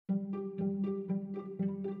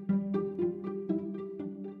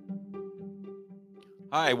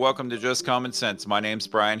Hi, welcome to Just Common Sense. My name's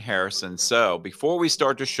Brian Harrison. So, before we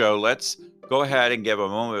start the show, let's go ahead and give a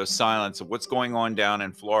moment of silence of what's going on down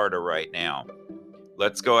in Florida right now.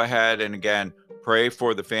 Let's go ahead and again pray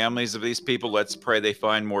for the families of these people. Let's pray they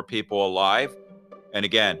find more people alive. And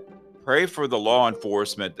again, pray for the law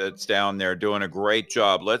enforcement that's down there doing a great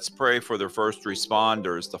job. Let's pray for the first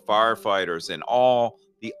responders, the firefighters, and all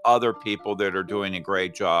the other people that are doing a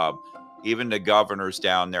great job. Even the governor's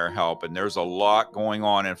down there helping. There's a lot going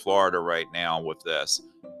on in Florida right now with this.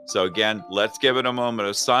 So, again, let's give it a moment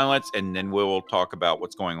of silence and then we will talk about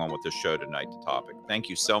what's going on with the show tonight, the topic. Thank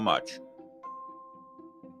you so much.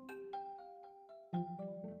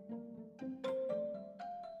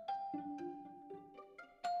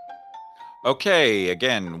 Okay,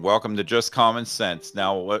 again, welcome to Just Common Sense.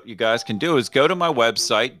 Now, what you guys can do is go to my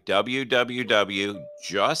website,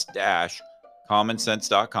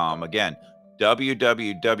 www.just-commonsense.com. Again,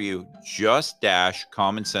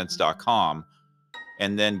 www.just-commonsense.com.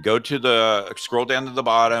 And then scroll down to the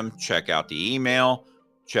bottom, check out the email,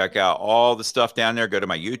 check out all the stuff down there. Go to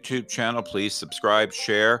my YouTube channel. Please subscribe,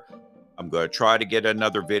 share. I'm going to try to get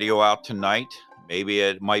another video out tonight. Maybe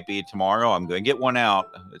it might be tomorrow. I'm going to get one out.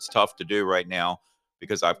 It's tough to do right now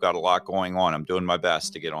because I've got a lot going on. I'm doing my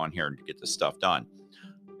best to get on here and to get this stuff done.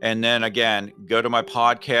 And then again, go to my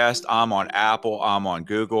podcast. I'm on Apple, I'm on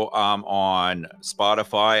Google, I'm on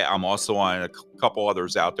Spotify. I'm also on a couple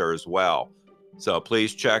others out there as well. So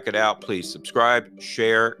please check it out. Please subscribe,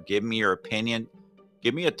 share, give me your opinion.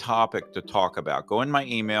 Give me a topic to talk about. Go in my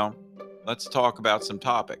email. Let's talk about some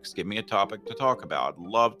topics. Give me a topic to talk about. I'd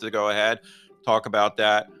love to go ahead, talk about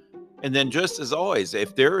that. And then just as always,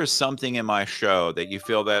 if there is something in my show that you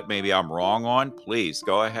feel that maybe I'm wrong on, please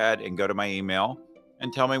go ahead and go to my email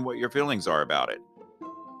and tell me what your feelings are about it.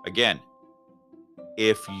 Again,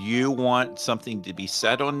 if you want something to be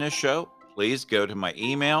said on this show, please go to my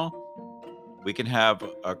email. We can have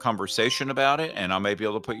a conversation about it, and I may be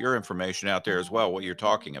able to put your information out there as well, what you're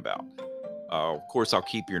talking about. Of course, I'll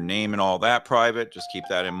keep your name and all that private. Just keep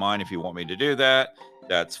that in mind if you want me to do that.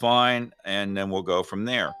 That's fine. And then we'll go from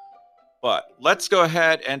there. But let's go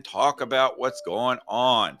ahead and talk about what's going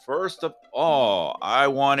on. First of all, I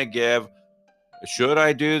want to give, should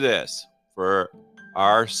I do this for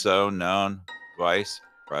our so known Vice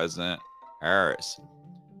President Harris?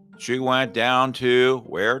 She went down to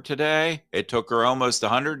where today? It took her almost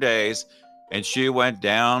 100 days, and she went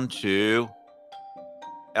down to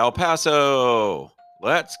El Paso.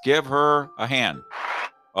 Let's give her a hand.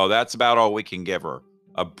 Oh, that's about all we can give her.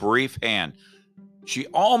 A brief hand. She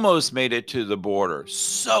almost made it to the border.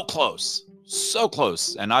 So close. So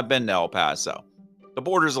close. And I've been to El Paso. The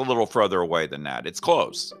border's a little further away than that. It's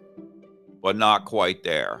close, but not quite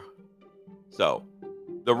there. So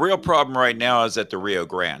the real problem right now is at the Rio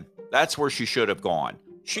Grande. That's where she should have gone.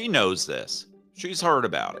 She knows this. She's heard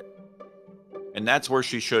about it. And that's where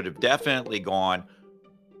she should have definitely gone.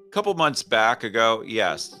 A couple months back ago,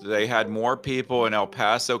 yes, they had more people in El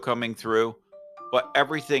Paso coming through, but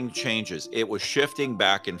everything changes. It was shifting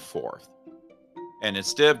back and forth. And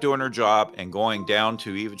instead of doing her job and going down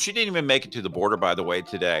to she didn't even make it to the border, by the way,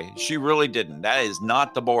 today. She really didn't. That is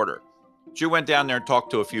not the border. She went down there and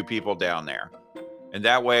talked to a few people down there. And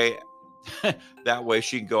that way,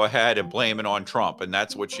 she can go ahead and blame it on Trump. And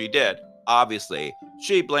that's what she did. Obviously,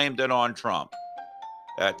 she blamed it on Trump.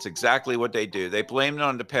 That's exactly what they do. They blame it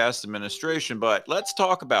on the past administration. But let's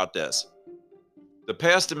talk about this. The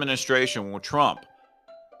past administration with Trump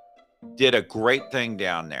did a great thing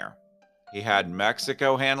down there. He had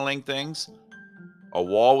Mexico handling things. A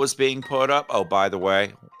wall was being put up. Oh, by the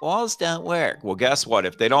way, walls don't work. Well, guess what?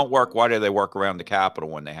 If they don't work, why do they work around the Capitol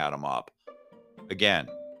when they had them up? Again,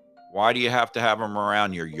 why do you have to have them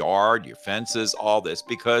around your yard, your fences, all this?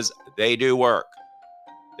 Because they do work.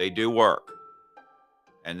 They do work.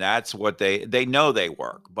 And that's what they know they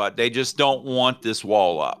work, but they just don't want this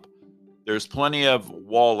wall up. There's plenty of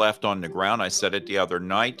wall left on the ground. I said it the other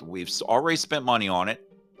night. We've already spent money on it.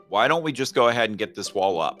 Why don't we just go ahead and get this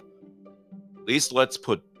wall up? At least let's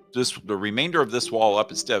put the remainder of this wall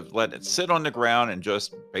up instead of letting it sit on the ground and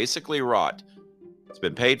just basically rot. It's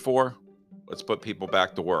been paid for. Let's put people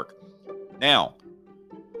back to work. Now,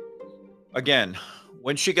 again,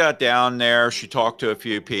 when she got down there, she talked to a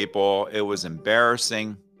few people. It was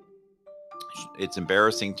embarrassing. It's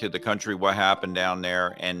embarrassing to the country what happened down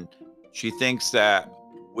there. And she thinks that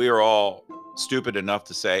we are all stupid enough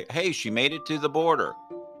to say, hey, she made it to the border.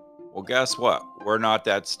 Well, guess what? We're not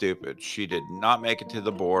that stupid. She did not make it to the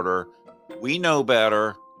border. We know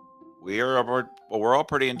better. We're all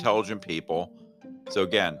pretty intelligent people. So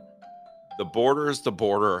again, the border is the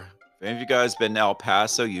border. If any of you guys been to El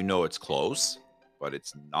Paso, you know it's close. but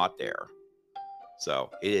it's not there.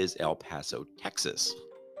 So it is El Paso, Texas,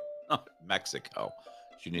 not Mexico.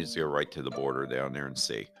 She needs to go right to the border down there and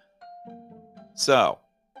see. So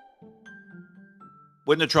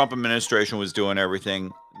when the Trump administration was doing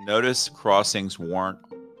everything, notice crossings weren't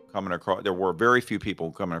coming across. There were very few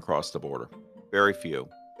people coming across the border, very few.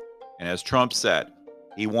 And as Trump said,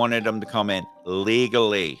 he wanted them to come in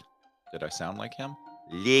legally. Did I sound like him?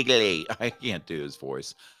 Legally. I can't do his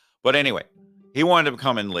voice. But anyway, he wanted them to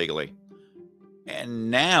come in legally.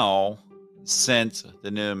 And now, since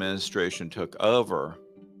the new administration took over,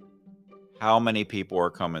 how many people are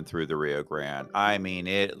coming through the Rio Grande? I mean,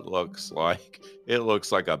 it looks like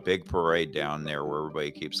a big parade down there where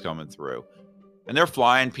everybody keeps coming through. And they're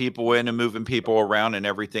flying people in and moving people around and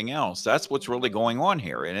everything else. That's what's really going on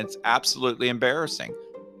here. And it's absolutely embarrassing.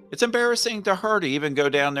 It's embarrassing to her to even go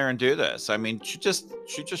down there and do this. I mean, she just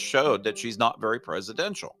showed that she's not very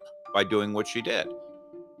presidential by doing what she did.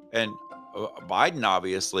 And Biden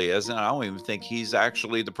obviously isn't. I don't even think he's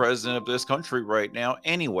actually the president of this country right now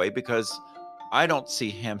anyway, because I don't see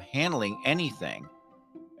him handling anything.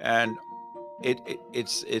 And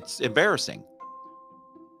it's embarrassing.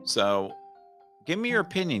 So give me your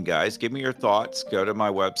opinion, guys. Give me your thoughts. Go to my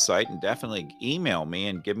website and definitely email me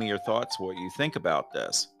and give me your thoughts, what you think about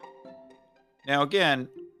this. Now, again,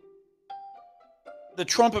 the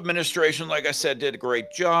Trump administration, like I said, did a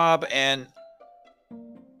great job, and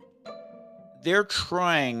they're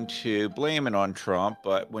trying to blame it on Trump,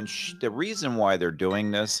 but the reason why they're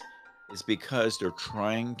doing this is because they're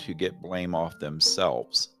trying to get blame off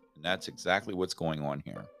themselves. And that's exactly what's going on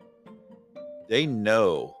here. They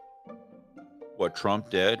know what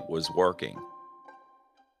Trump did was working,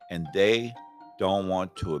 and they don't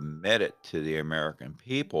want to admit it to the American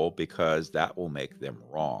people because that will make them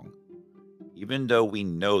wrong. Even though we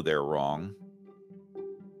know they're wrong.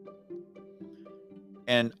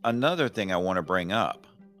 And another thing I want to bring up,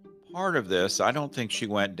 part of this, I don't think she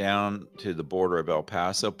went down to the border of El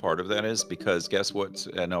Paso. Part of that is because guess what's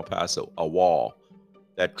in El Paso? A wall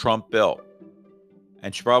that Trump built.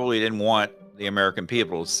 And she probably didn't want the American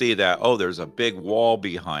people to see that, oh, there's a big wall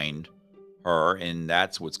behind her, and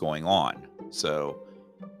that's what's going on. So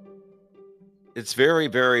it's very,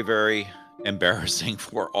 very, very embarrassing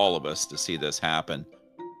for all of us to see this happen.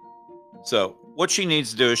 So what she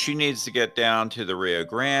needs to do is she needs to get down to the Rio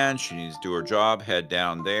Grande. She needs to do her job, head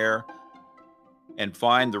down there, and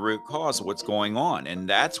find the root cause of what's going on. And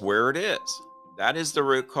that's where it is. That is the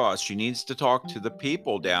root cause. She needs to talk to the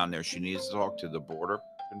people down there. She needs to talk to the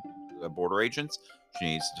border agents. She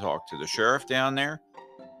needs to talk to the sheriff down there.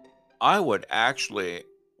 I would actually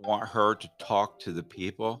want her to talk to the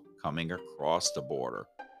people coming across the border.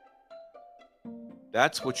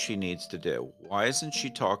 That's what she needs to do. Why isn't she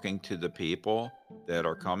talking to the people that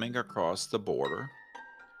are coming across the border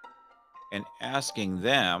and asking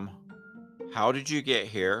them, how did you get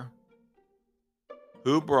here?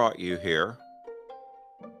 Who brought you here?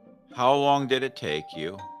 How long did it take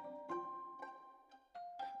you?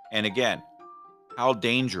 And again, how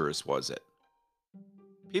dangerous was it?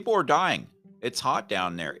 People are dying. It's hot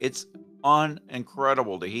down there. It's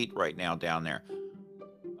incredible the heat right now down there.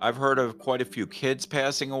 I've heard of quite a few kids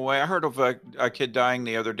passing away. I heard of a kid dying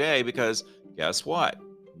the other day because guess what?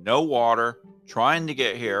 No water, trying to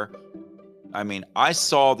get here. I mean, I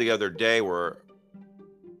saw the other day where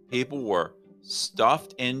people were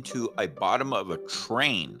stuffed into a bottom of a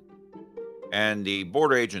train and the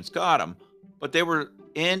border agents got them, but they were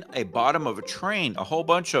in a bottom of a train, a whole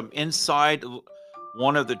bunch of them inside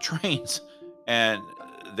one of the trains, and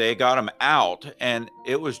they got them out, and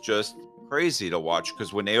it was just crazy to watch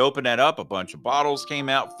because when they opened that up, a bunch of bottles came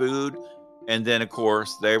out, food, and then of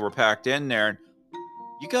course they were packed in there.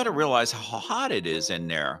 You got to realize how hot it is in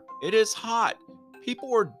there. It is hot.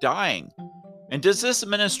 People are dying. And does this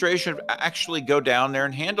administration actually go down there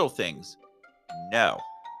and handle things? No,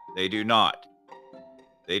 they do not.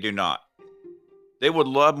 They do not. They would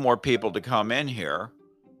love more people to come in here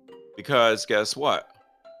because guess what?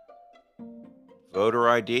 Voter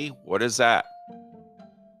ID, what is that?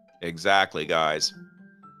 Exactly, guys.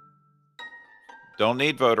 Don't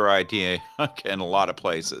need voter ID in a lot of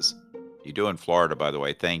places. You do in Florida, by the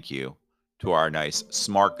way. Thank you to our nice,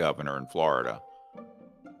 smart governor in Florida.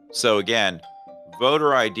 So again,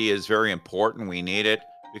 voter ID is very important. We need it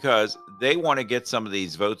because they want to get some of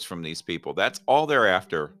these votes from these people. That's all they're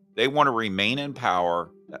after. They want to remain in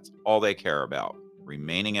power. That's all they care about,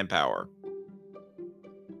 remaining in power.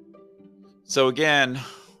 So again,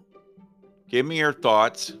 give me your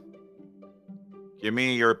thoughts. Give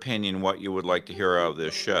me your opinion, what you would like to hear out of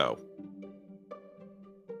this show.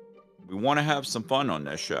 We want to have some fun on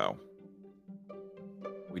this show.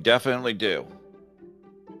 We definitely do.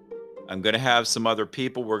 I'm going to have some other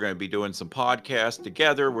people. We're going to be doing some podcasts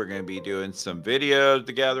together. We're going to be doing some videos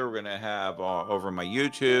together. We're going to have over my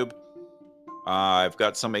YouTube. I've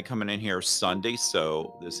got somebody coming in here Sunday.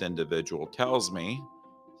 So this individual tells me.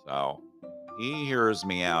 So he hears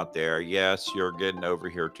me out there. Yes, you're getting over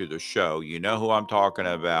here to the show. You know who I'm talking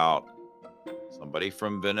about. Somebody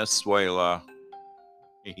from Venezuela.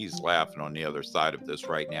 He's laughing on the other side of this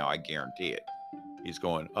right now. I guarantee it. He's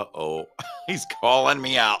going, uh-oh. He's calling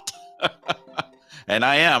me out. And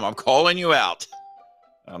I am. I'm calling you out.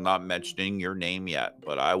 I'm not mentioning your name yet,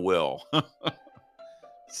 but I will.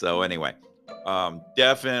 So anyway,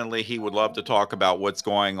 definitely he would love to talk about what's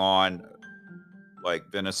going on, like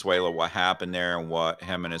Venezuela, what happened there and what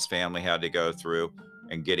him and his family had to go through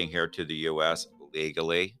and getting here to the U.S.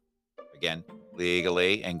 legally. Again,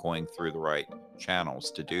 legally, and going through the right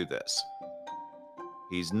channels to do this.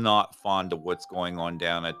 He's not fond of what's going on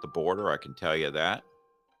down at the border, I can tell you that,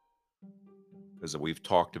 because we've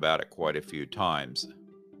talked about it quite a few times.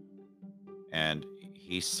 And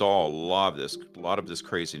he saw a lot of this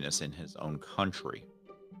craziness in his own country.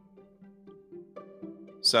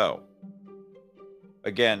 So,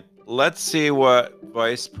 again, let's see what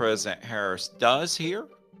Vice President Harris does here.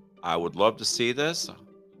 I would love to see this.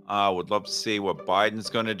 I would love to see what Biden's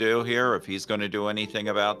going to do here, if he's going to do anything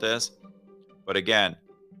about this. But again,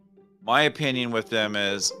 my opinion with them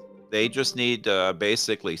is they just need to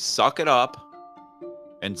basically suck it up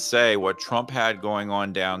and say what Trump had going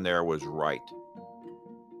on down there was right.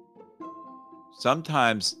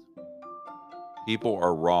 Sometimes people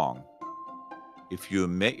are wrong. If you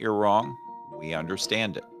admit you're wrong, we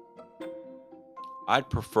understand it. I'd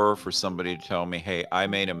prefer for somebody to tell me, hey, I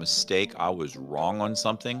made a mistake. I was wrong on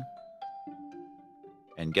something.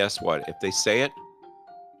 And guess what? If they say it,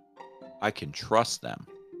 I can trust them.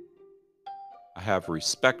 I have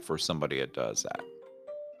respect for somebody that does that.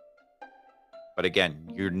 But again,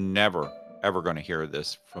 you're never, ever going to hear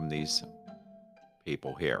this from these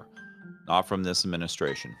people here. Not from this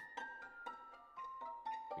administration.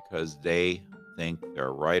 Because they think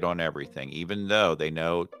they're right on everything. Even though they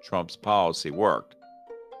know Trump's policy worked.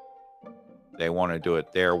 They want to do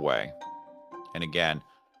it their way. And again,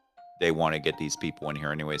 they want to get these people in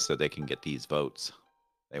here anyway so they can get these votes.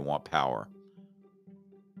 They want power.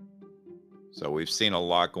 So we've seen a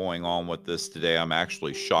lot going on with this today. I'm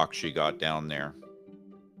actually shocked she got down there.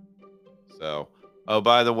 So, oh,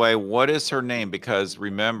 by the way, what is her name? Because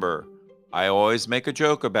remember, I always make a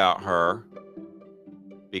joke about her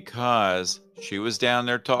because she was down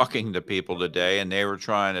there talking to people today and they were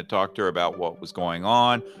trying to talk to her about what was going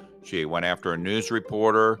on. She went after a news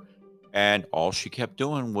reporter and all she kept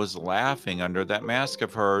doing was laughing under that mask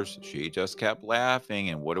of hers. She just kept laughing.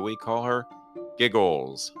 And what do we call her?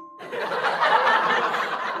 Giggles.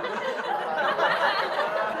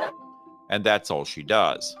 And that's all she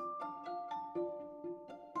does.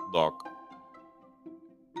 Look,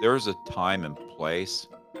 there's a time and place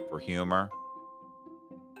for humor.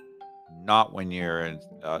 Not when you're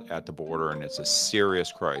at the border and it's a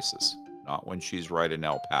serious crisis. Not when she's right in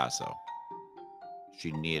El Paso.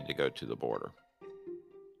 She needed to go to the border.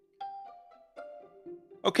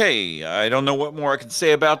 Okay, I don't know what more I can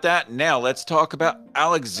say about that. Now let's talk about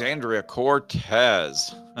Alexandria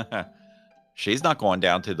Cortez. She's not going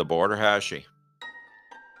down to the border, has she?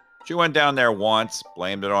 She went down there once,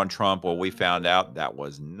 blamed it on Trump. Well, we found out that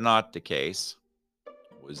was not the case.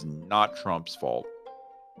 It was not Trump's fault.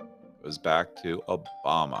 It was back to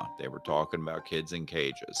Obama. They were talking about kids in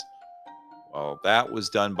cages. Well, that was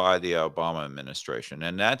done by the Obama administration.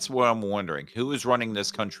 And that's what I'm wondering. Who is running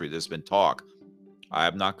this country? There's been talk.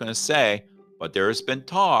 I'm not going to say, but there has been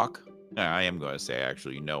talk. I am going to say,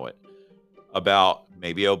 actually, you know it. About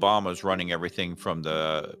maybe Obama's running everything from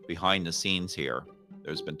the behind the scenes here.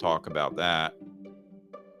 There's been talk about that.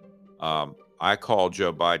 I call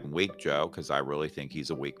Joe Biden weak, Joe, because I really think he's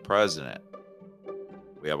a weak president.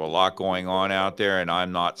 We have a lot going on out there, and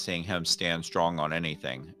I'm not seeing him stand strong on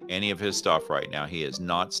anything. Any of his stuff right now, he is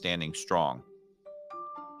not standing strong.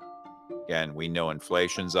 Again, we know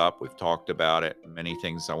inflation's up. We've talked about it. Many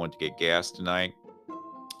things. I went to get gas tonight.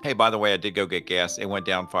 Hey, by the way, I did go get gas. It went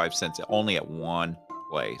down 5 cents only at one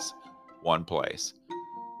place. One place.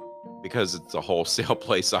 Because it's a wholesale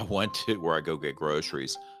place I went to where I go get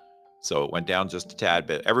groceries. So it went down just a tad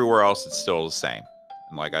bit. Everywhere else, it's still the same.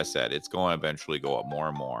 And like I said, it's going to eventually go up more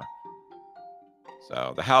and more.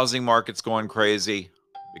 So the housing market's going crazy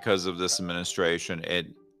because of this administration.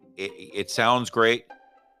 It sounds great,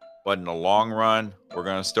 but in the long run, we're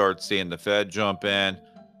going to start seeing the Fed jump in.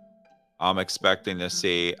 I'm expecting to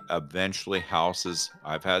see eventually houses.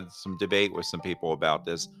 I've had some debate with some people about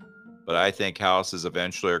this, but I think houses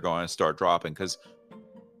eventually are going to start dropping, because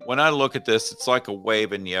when I look at this, it's like a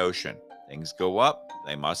wave in the ocean. Things go up,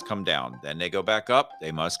 they must come down. Then they go back up,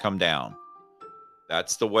 they must come down.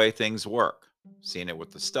 That's the way things work. We've seen it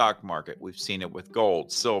with the stock market. We've seen it with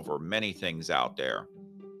gold, silver, many things out there.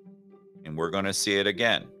 And we're going to see it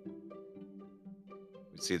again.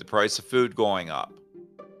 We see the price of food going up,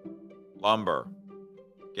 lumber,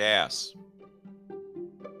 gas.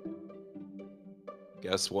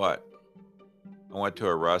 Guess what? I went to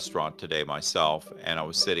a restaurant today myself, and I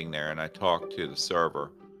was sitting there and I talked to the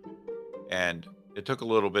server, and it took a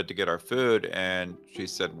little bit to get our food, and she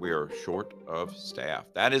said we are short of staff.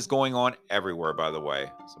 That is going on everywhere, by the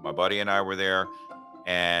way. So my buddy and I were there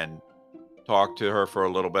and talked to her for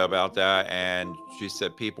a little bit about that, and she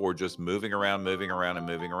said people were just moving around,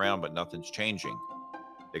 but nothing's changing.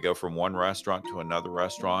 They go from one restaurant to another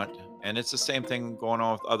restaurant, and it's the same thing going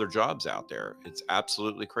on with other jobs out there. It's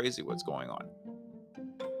absolutely crazy what's going on.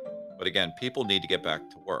 But again, people need to get back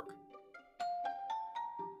to work.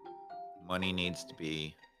 Money needs to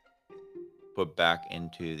be put back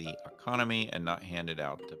into the economy and not handed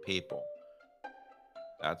out to people.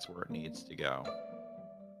 That's where it needs to go.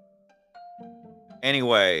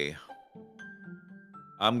 Anyway,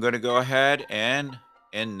 I'm going to go ahead and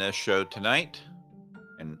end this show tonight.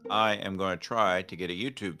 And I am going to try to get a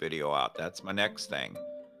YouTube video out. That's my next thing.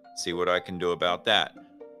 See what I can do about that.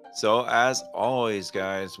 So as always,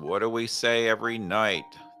 guys, what do we say every night?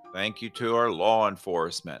 Thank you to our law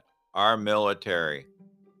enforcement, our military,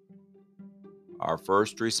 our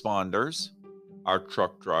first responders, our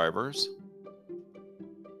truck drivers.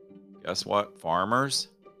 Guess what? Farmers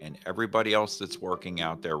and everybody else that's working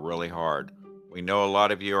out there really hard. We know a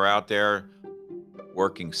lot of you are out there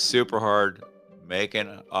working super hard,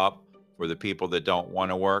 making up for the people that don't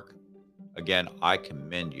want to work. Again, I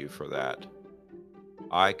commend you for that.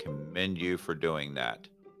 I commend you for doing that.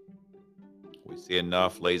 We see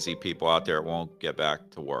enough lazy people out there that won't get back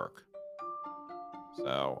to work.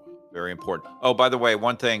 So, very important. Oh, by the way,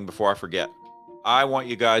 one thing before I forget. I want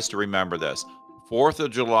you guys to remember this. 4th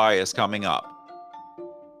of July is coming up.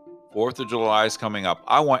 4th of July is coming up.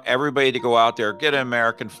 I want everybody to go out there, get an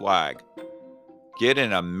American flag. Get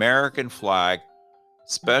an American flag,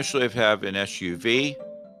 especially if you have an SUV.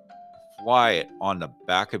 Fly it on the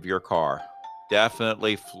back of your car.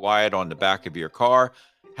 Definitely fly it on the back of your car.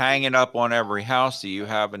 Hang it up on every house that you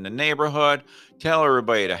have in the neighborhood. Tell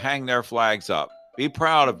everybody to hang their flags up. Be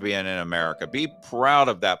proud of being in America. Be proud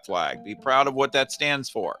of that flag. Be proud of what that stands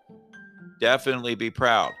for. Definitely be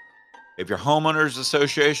proud. If your homeowners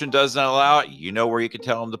association doesn't allow it, you know where you can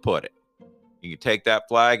tell them to put it. You can take that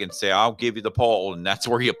flag and say, I'll give you the pole, and that's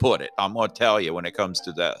where you put it. I'm going to tell you when it comes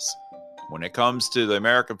to this. When it comes to the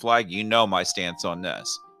American flag, you know my stance on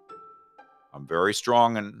this. I'm very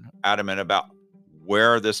strong and adamant about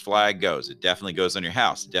where this flag goes. It definitely goes on your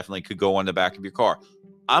house. It definitely could go on the back of your car.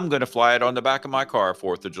 I'm going to fly it on the back of my car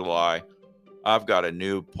 4th of July. I've got a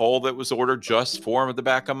new pole that was ordered just for the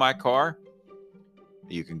back of my car.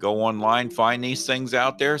 You can go online, find these things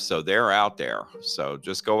out there. So they're out there. So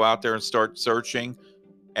just go out there and start searching.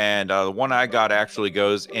 And the one I got actually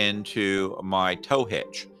goes into my tow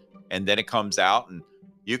hitch. And then it comes out, and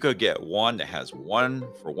you could get one that has one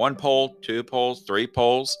for one pole, 2 poles, 3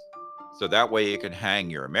 poles. So that way you can hang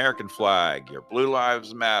your American flag, your Blue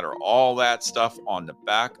Lives Matter, all that stuff on the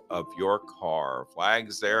back of your car.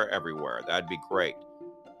 Flags there everywhere. That'd be great.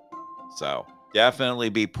 So definitely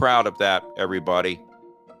be proud of that, everybody.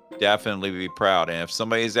 Definitely be proud. And if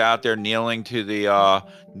somebody's out there kneeling to the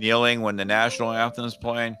kneeling when the national anthem is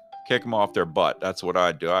playing, kick them off their butt. That's what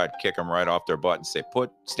I'd do. I'd kick them right off their butt and say,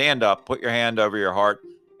 stand up, put your hand over your heart,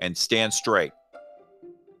 and stand straight.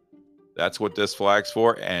 That's what this flag's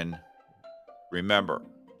for. And remember,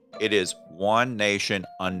 it is one nation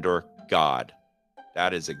under God.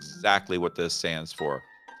 That is exactly what this stands for.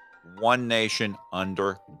 One nation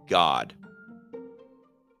under God.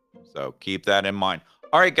 So keep that in mind.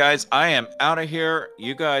 All right, guys, I am out of here.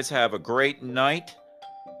 You guys have a great night.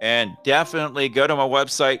 And definitely go to my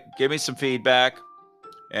website. Give me some feedback.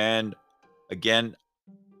 And again,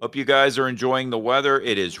 hope you guys are enjoying the weather.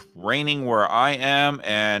 It is raining where I am,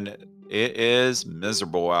 and it is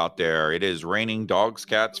miserable out there. It is raining dogs,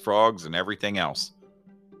 cats, frogs, and everything else.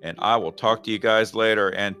 And I will talk to you guys later.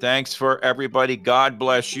 And thanks for everybody. God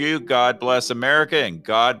bless you. God bless America. And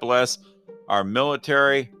God bless our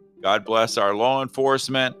military. God bless our law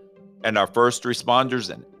enforcement and our first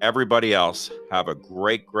responders and everybody else. Have a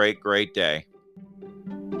great, great, great day.